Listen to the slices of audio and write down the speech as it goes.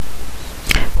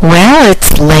Well,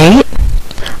 it's late.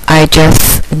 I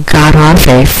just got off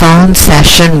a phone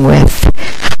session with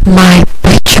my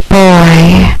bitch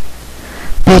boy.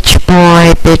 Bitch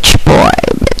boy, bitch boy,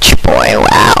 bitch boy,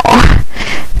 wow.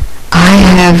 I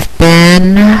have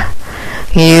been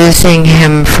using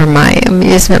him for my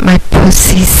amusement. My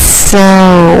pussy's so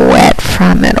wet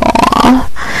from it all.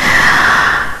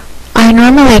 I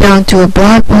normally don't do a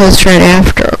blog post right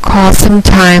after a call.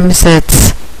 Sometimes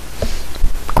it's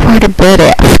quite a bit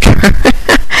after.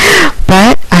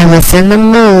 But I was in the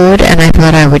mood and I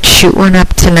thought I would shoot one up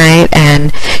tonight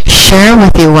and share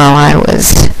with you while I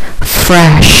was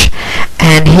fresh.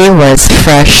 And he was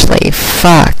freshly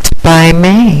fucked by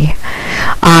me.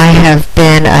 I have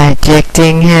been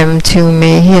addicting him to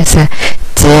me. He is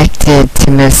addicted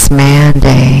to Miss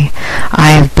Mandy.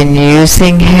 I have been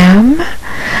using him.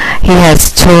 He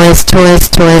has toys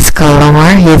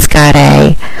galore. He's got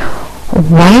a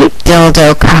white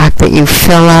dildo cock that you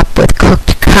fill up with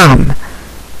cooked cum.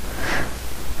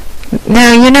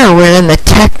 Now, you know, we're in the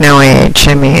techno age.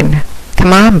 I mean,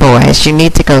 come on, boys. You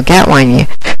need to go get one. You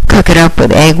cook it up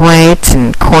with egg whites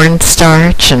and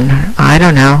cornstarch and, I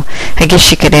don't know. I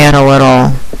guess you could add a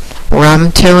little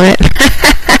rum to it.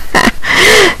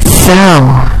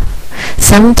 So,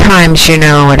 sometimes, you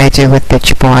know, what I do with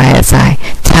Bitch Boy is I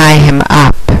tie him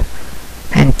up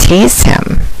and tease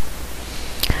him.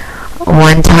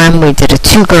 One time we did a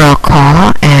 2-girl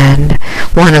call, and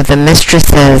one of the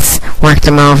mistresses worked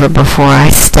him over before I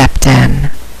stepped in.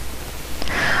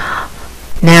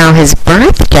 Now, his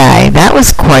birthday, that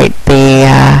was quite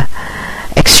the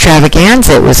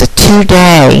extravaganza. It was a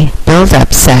 2-day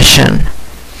build-up session.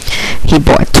 He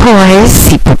bought toys,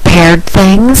 he prepared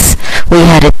things. We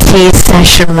had a tea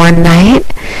session one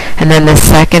night, and then the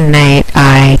second night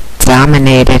I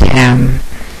dominated him.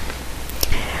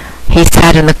 He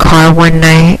sat in the car one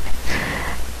night,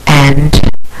 and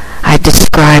I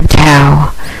described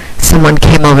how someone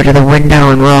came over to the window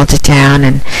and rolled it down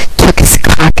and took his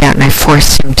cock out, and I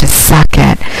forced him to suck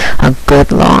it. A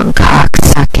good long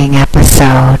cock-sucking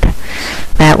episode.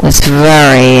 That was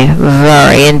very,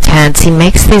 very intense. He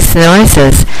makes these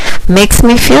noises. Makes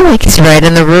me feel like he's right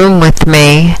in the room with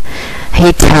me.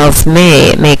 He tells me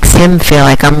it makes him feel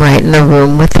like I'm right in the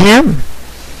room with him.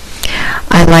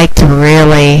 I like to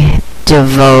really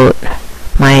devote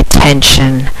my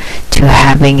attention to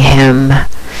having him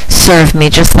serve me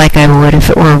just like I would if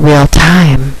it were real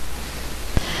time.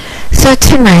 So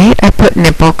tonight I put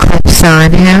nipple clips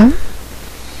on him.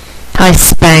 I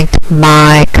spanked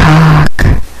my cock.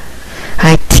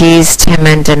 I teased him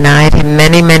and denied him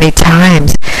many, many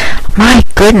times. My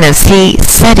goodness, he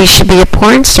said he should be a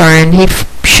porn star, and he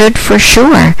should for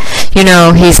sure. You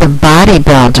know, he's a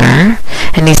bodybuilder,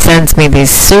 and he sends me these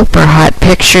super hot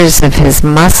pictures of his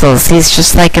muscles. He's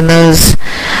just like in those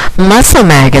muscle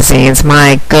magazines,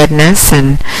 my goodness,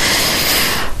 and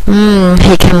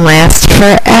he can last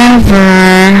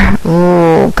forever.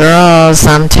 Ooh, girls,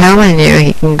 I'm telling you,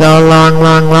 he can go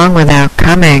long without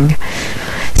coming.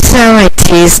 So I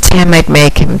teased him. I'd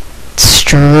make him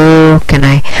stroke, and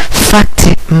I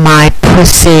fucked my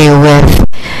pussy with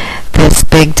this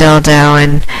big dildo.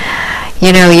 And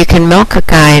you know, you can milk a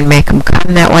guy and make him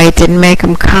come. That way it didn't make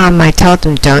him come. I told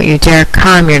him, don't you dare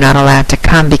come. You're not allowed to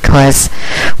come because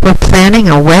we're planning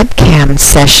a webcam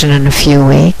session in a few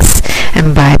weeks,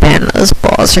 and by then those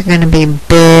balls are going to be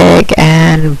big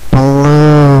and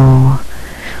blue.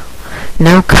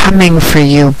 No coming for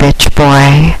you, bitch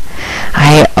boy.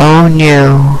 I own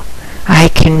you. I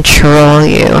control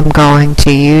you. I'm going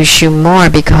to use you more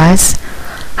because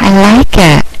I like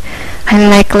it. I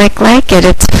like it.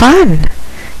 It's fun.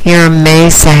 You're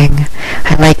amazing.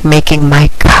 I like making my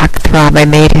cock throb. I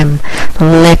made him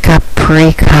lick up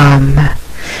pre-cum.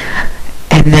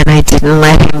 And then I didn't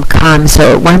let him come.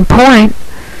 So at one point,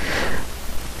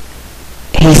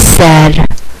 he said,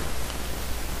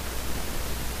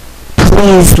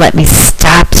 please let me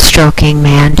stop stroking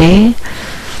Mandy.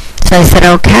 So I said,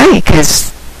 okay,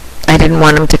 because I didn't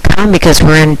want him to come because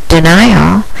we're in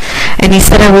denial. And he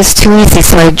said I was too easy,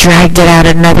 so I dragged it out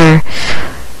another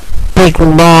big,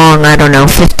 long,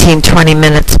 15, 20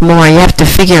 minutes more. You have to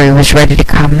figure he was ready to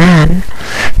come then.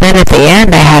 Then at the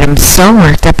end, I had him so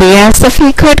worked up, he asked if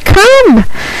he could come.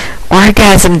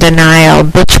 Orgasm denial.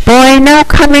 Bitch boy, no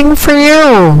coming for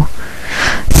you.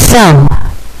 So,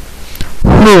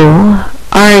 who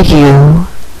are you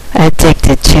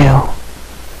addicted to?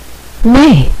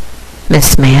 Me,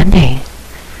 Miss Mandy.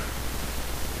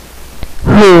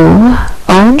 Who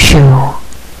owns you?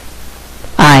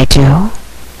 I do.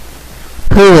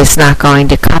 Who is not going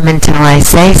to come until I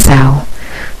say so?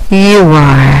 You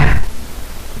are.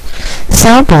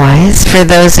 So, boys, for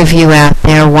those of you out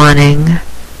there wanting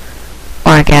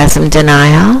orgasm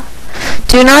denial,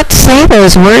 do not say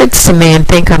those words to me and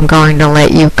think I'm going to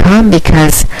let you come,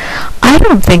 because I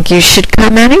don't think you should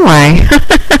come anyway.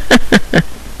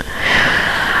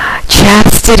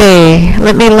 Chastity,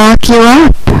 let me lock you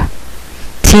up.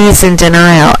 Tease and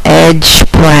denial, edge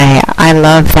play. I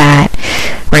love that.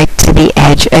 Right to the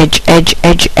edge, edge, edge,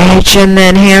 edge, edge, and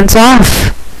then hands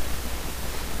off.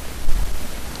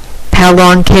 How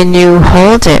long can you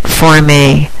hold it for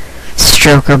me,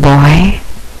 stroker boy?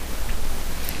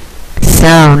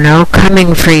 So, no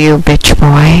coming for you, bitch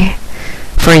boy.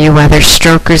 For you other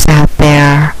strokers out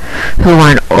there who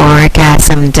want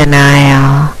orgasm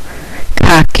denial,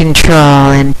 cock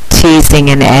control, and teasing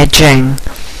and edging.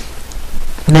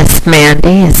 Miss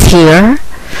Mandy is here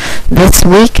this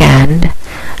weekend,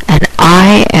 and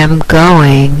I am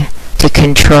going to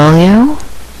control you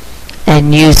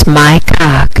and use my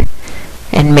cock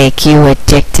and make you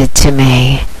addicted to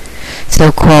me.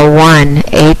 So call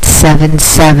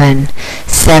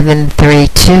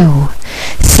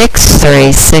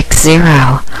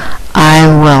 1-877-732-6360. I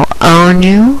will own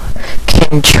you,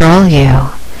 control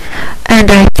you, and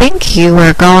I think you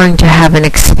are going to have an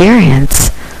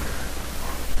experience.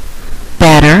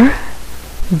 Better,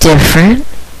 different,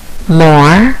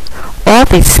 more, all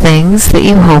these things that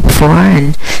you hope for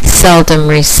and seldom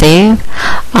receive.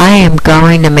 I am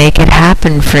going to make it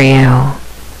happen for you.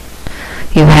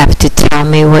 You have to tell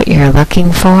me what you're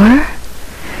looking for,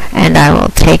 and I will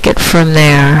take it from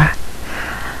there.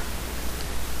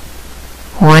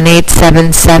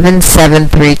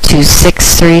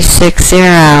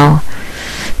 1-877-732-6360.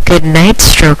 Good night,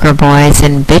 stroker boys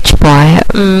and bitch boy.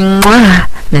 Mwah.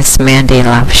 Miss Mandy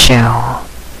loves you.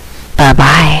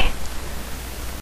 Bye-bye.